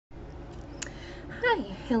Hi,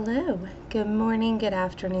 hello, good morning, good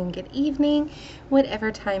afternoon, good evening,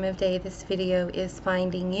 whatever time of day this video is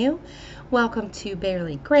finding you. Welcome to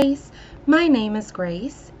Barely Grace. My name is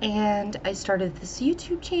Grace, and I started this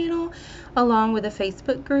YouTube channel along with a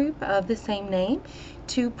Facebook group of the same name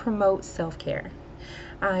to promote self-care.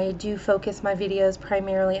 I do focus my videos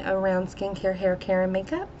primarily around skincare, hair care, and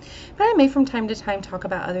makeup, but I may from time to time talk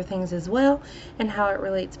about other things as well and how it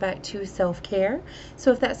relates back to self-care.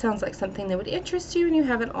 So if that sounds like something that would interest you and you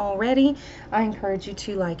haven't already, I encourage you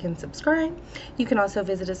to like and subscribe. You can also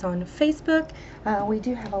visit us on Facebook. We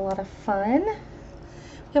do have a lot of fun.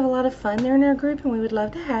 We have a lot of fun there in our group, and we would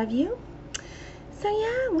love to have you. So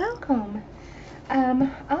yeah, welcome.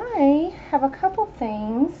 I have a couple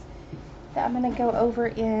things that I'm going to go over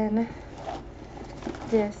in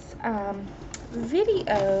this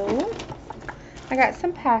video. I got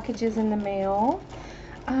some packages in the mail,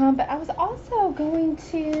 but I was also going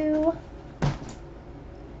to,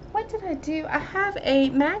 what did I do? I have a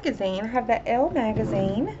magazine. I have the Elle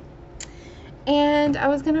magazine, and I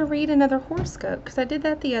was going to read another horoscope because I did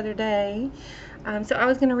that the other day. So I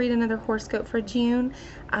was going to read another horoscope for June.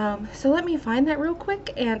 So let me find that real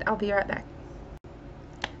quick and I'll be right back.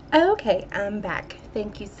 Okay, I'm back.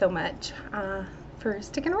 Thank you so much for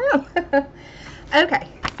sticking around. Okay,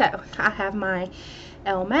 so I have my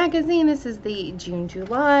Elle magazine. This is the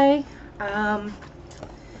June-July. I've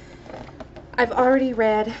already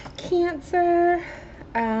read Cancer.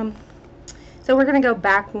 So we're going to go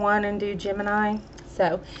back one and do Gemini.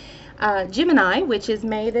 So Gemini, which is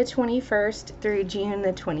May the 21st through June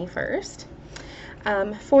the 21st.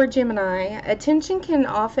 For Gemini, attention can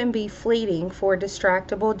often be fleeting for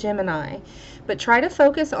distractible Gemini, but try to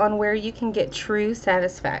focus on where you can get true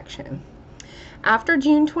satisfaction. After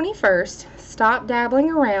June 21st, stop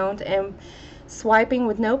dabbling around and swiping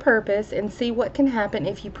with no purpose and see what can happen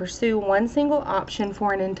if you pursue one single option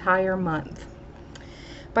for an entire month.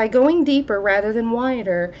 By going deeper rather than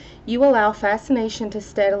wider, you allow fascination to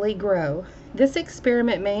steadily grow. This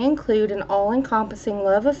experiment may include an all-encompassing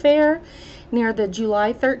love affair near the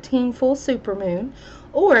July 13 full supermoon,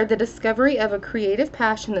 or the discovery of a creative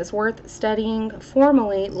passion that's worth studying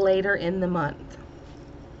formally later in the month.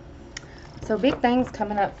 So big things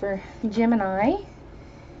coming up for Gemini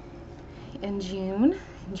in June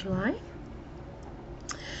and July.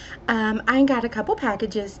 I got a couple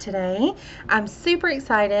packages today. I'm super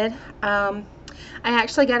excited. I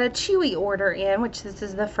actually got a Chewy order in, which this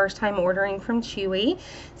is the first time ordering from Chewy.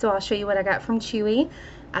 So I'll show you what I got from Chewy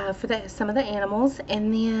for some of the animals.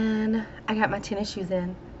 And then I got my tennis shoes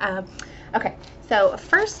in. Okay, so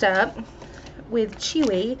first up with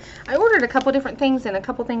Chewy, I ordered a couple different things, and a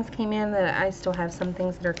couple things came in that I still have some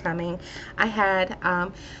things that are coming. I had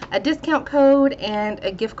a discount code and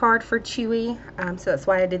a gift card for Chewy, so that's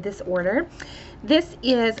why I did this order. This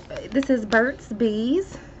is Burt's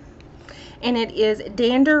Bees, and it is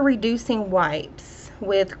dander reducing wipes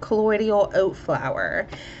with colloidal oat flour.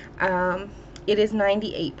 It is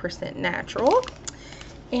 98% natural,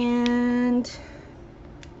 and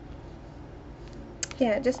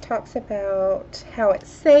yeah, it just talks about how it's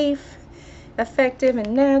safe, effective,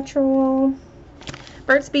 and natural.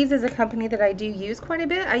 Burt's Bees is a company that I do use quite a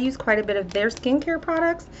bit. I use quite a bit of their skincare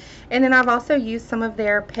products, and then I've also used some of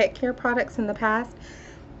their pet care products in the past.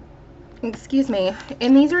 Excuse me.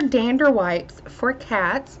 And these are dander wipes for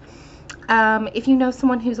cats. If you know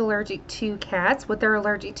someone who's allergic to cats, what they're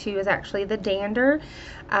allergic to is actually the dander.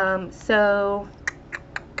 So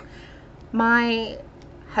my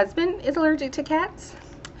husband is allergic to cats.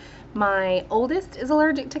 My oldest is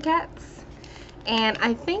allergic to cats. And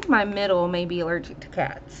I think my middle may be allergic to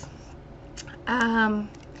cats. But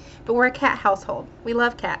we're a cat household. We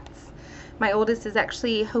love cats. My oldest is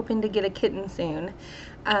actually hoping to get a kitten soon.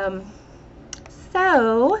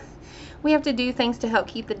 So we have to do things to help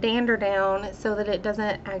keep the dander down so that it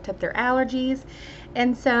doesn't act up their allergies.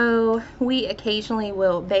 And so we occasionally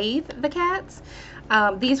will bathe the cats.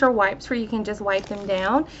 These are wipes where you can just wipe them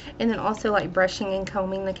down, and then also like brushing and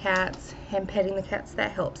combing the cats and petting the cats,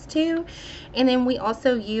 that helps too. And then we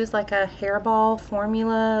also use like a hairball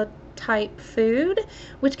formula type food,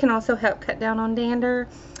 which can also help cut down on dander.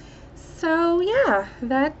 So yeah,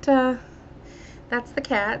 that's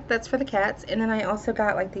for the cats. And then I also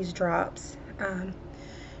got like these drops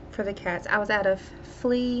for the cats. I was out of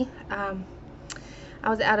flea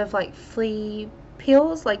flea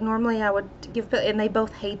pills. Like normally I would give, and they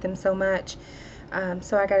both hate them so much,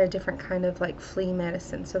 so I got a different kind of like flea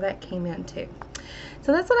medicine, so that came in too.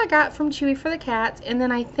 So that's what I got from Chewy for the cats. And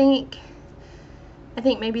then I think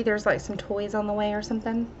maybe there's like some toys on the way or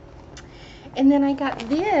something. And then I got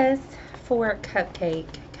this for Cupcake.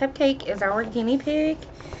 Cupcake is our guinea pig.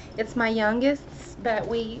 It's my youngest, but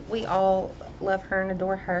we all love her and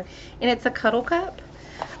adore her. And it's a cuddle cup.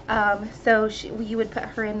 So you would put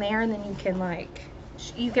her in there, and then you can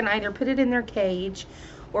you can either put it in their cage,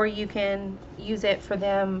 or you can use it for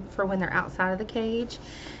them for when they're outside of the cage.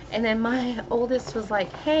 And then my oldest was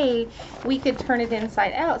like, hey, we could turn it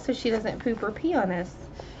inside out so she doesn't poop or pee on us.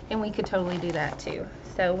 And we could totally do that too.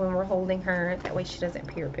 So when we're holding her, that way she doesn't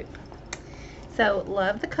pee or poop. So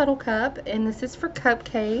love the cuddle cup. And this is for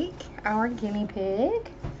Cupcake, our guinea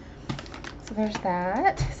pig. So there's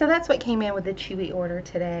that. So that's what came in with the Chewy order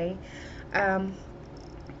today. And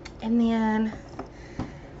then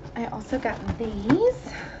I also got these.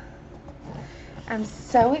 I'm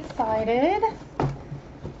so excited.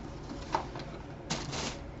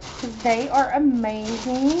 They are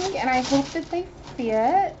amazing, and I hope that they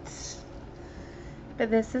fit.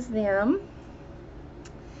 But this is them.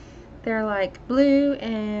 They're like blue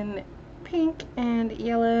and pink and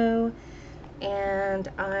yellow, and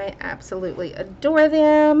I absolutely adore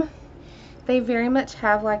them. They very much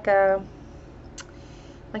have like an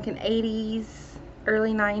 80s,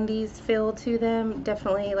 early 90s feel to them.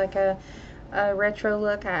 Definitely like a retro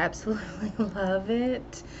look. I absolutely love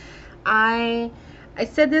it. I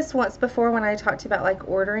said this once before when I talked about like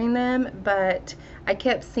ordering them, but I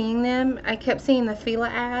kept seeing them. I kept seeing the Fila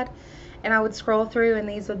ad, and I would scroll through and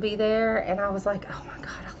these would be there, and I was like, oh my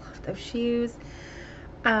god, I love those shoes.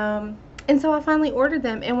 And so I finally ordered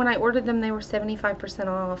them, and when I ordered them, they were 75%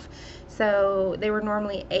 off. So they were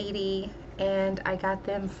normally $80, and I got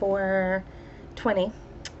them for $20.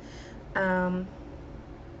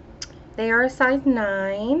 They are a size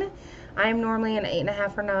 9. I'm normally an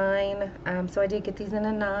 8.5 or 9, so I did get these in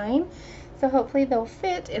a 9. So hopefully they'll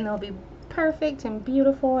fit, and they'll be perfect and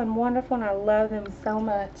beautiful and wonderful, and I love them so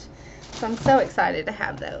much. So I'm so excited to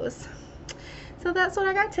have those. So that's what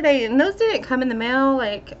I got today, and those didn't come in the mail.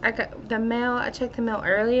 Like, I got the mail, I checked the mail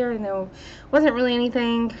earlier, and there wasn't really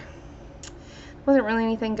anything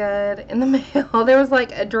good in the mail. There was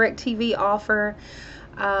like a DirecTV offer,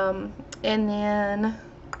 and then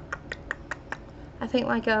I think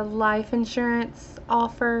like a life insurance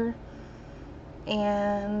offer,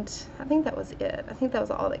 and I think that was it. I think that was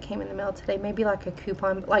all that came in the mail today. Maybe like a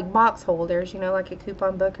coupon, like box holders, you know, like a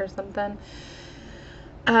coupon book or something.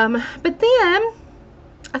 But then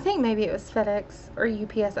I think maybe it was FedEx or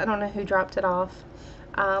UPS. I don't know who dropped it off.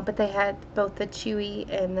 But they had both the Chewy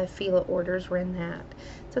and the Fila orders were in that.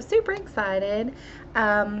 So super excited.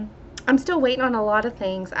 I'm still waiting on a lot of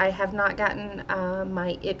things. I have not gotten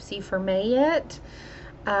my Ipsy for May yet.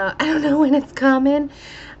 I don't know when it's coming.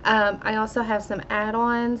 I also have some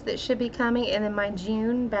add-ons that should be coming, and then my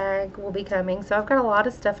June bag will be coming. So I've got a lot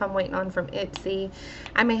of stuff I'm waiting on from Ipsy.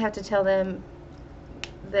 I may have to tell them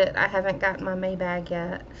that I haven't gotten my May bag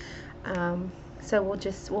yet. So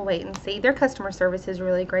we'll wait and see. Their customer service is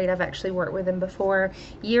really great. I've actually worked with them before,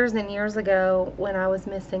 years and years ago, when I was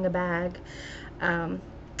missing a bag.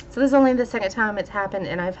 So this is only the second time it's happened,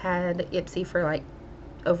 and I've had Ipsy for like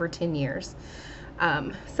over 10 years.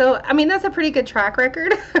 So I mean, that's a pretty good track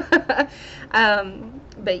record.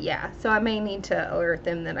 But yeah, so I may need to alert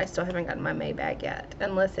them that I still haven't gotten my May bag yet,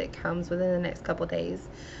 unless it comes within the next couple days.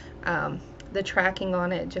 The tracking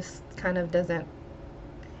on it just kind of doesn't,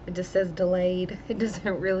 it just says delayed. It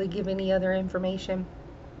doesn't really give any other information.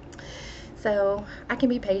 So I can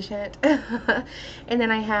be patient. And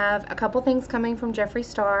then I have a couple things coming from Jeffree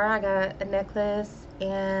Star. I got a necklace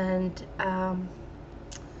and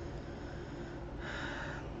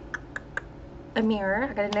a mirror.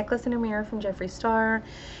 I got a necklace and a mirror from Jeffree Star.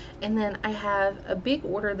 And then I have a big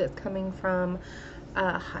order that's coming from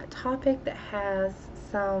Hot Topic that has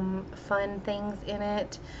some fun things in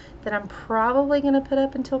it that I'm probably going to put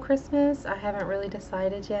up until Christmas. I haven't really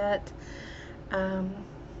decided yet.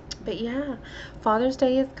 But yeah, Father's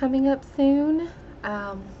Day is coming up soon.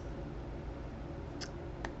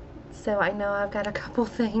 So I know I've got a couple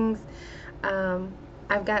things.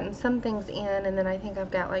 I've gotten some things in, and then I think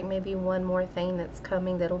I've got like maybe one more thing that's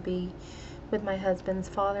coming that'll be with my husband's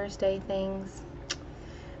Father's Day things.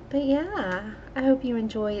 But yeah, I hope you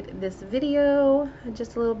enjoyed this video.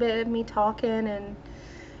 Just a little bit of me talking and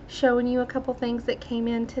showing you a couple things that came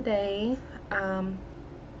in today.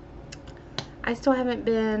 I still haven't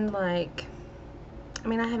been I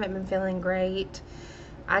haven't been feeling great.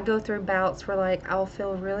 I go through bouts where like I'll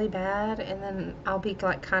feel really bad, and then I'll be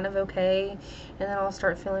like kind of okay, and then I'll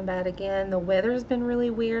start feeling bad again. The weather's been really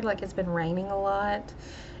weird. Like, it's been raining a lot,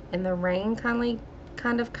 and the rain kind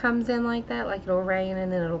of comes in like that. Like, it'll rain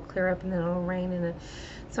and then it'll clear up and then it'll rain, and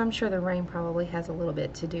so I'm sure the rain probably has a little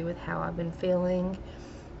bit to do with how I've been feeling.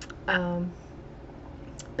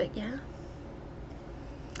 But yeah,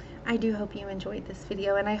 I do hope you enjoyed this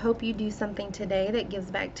video, and I hope you do something today that gives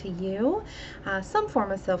back to you some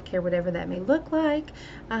form of self-care, whatever that may look like,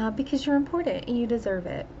 because you're important and you deserve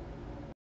it.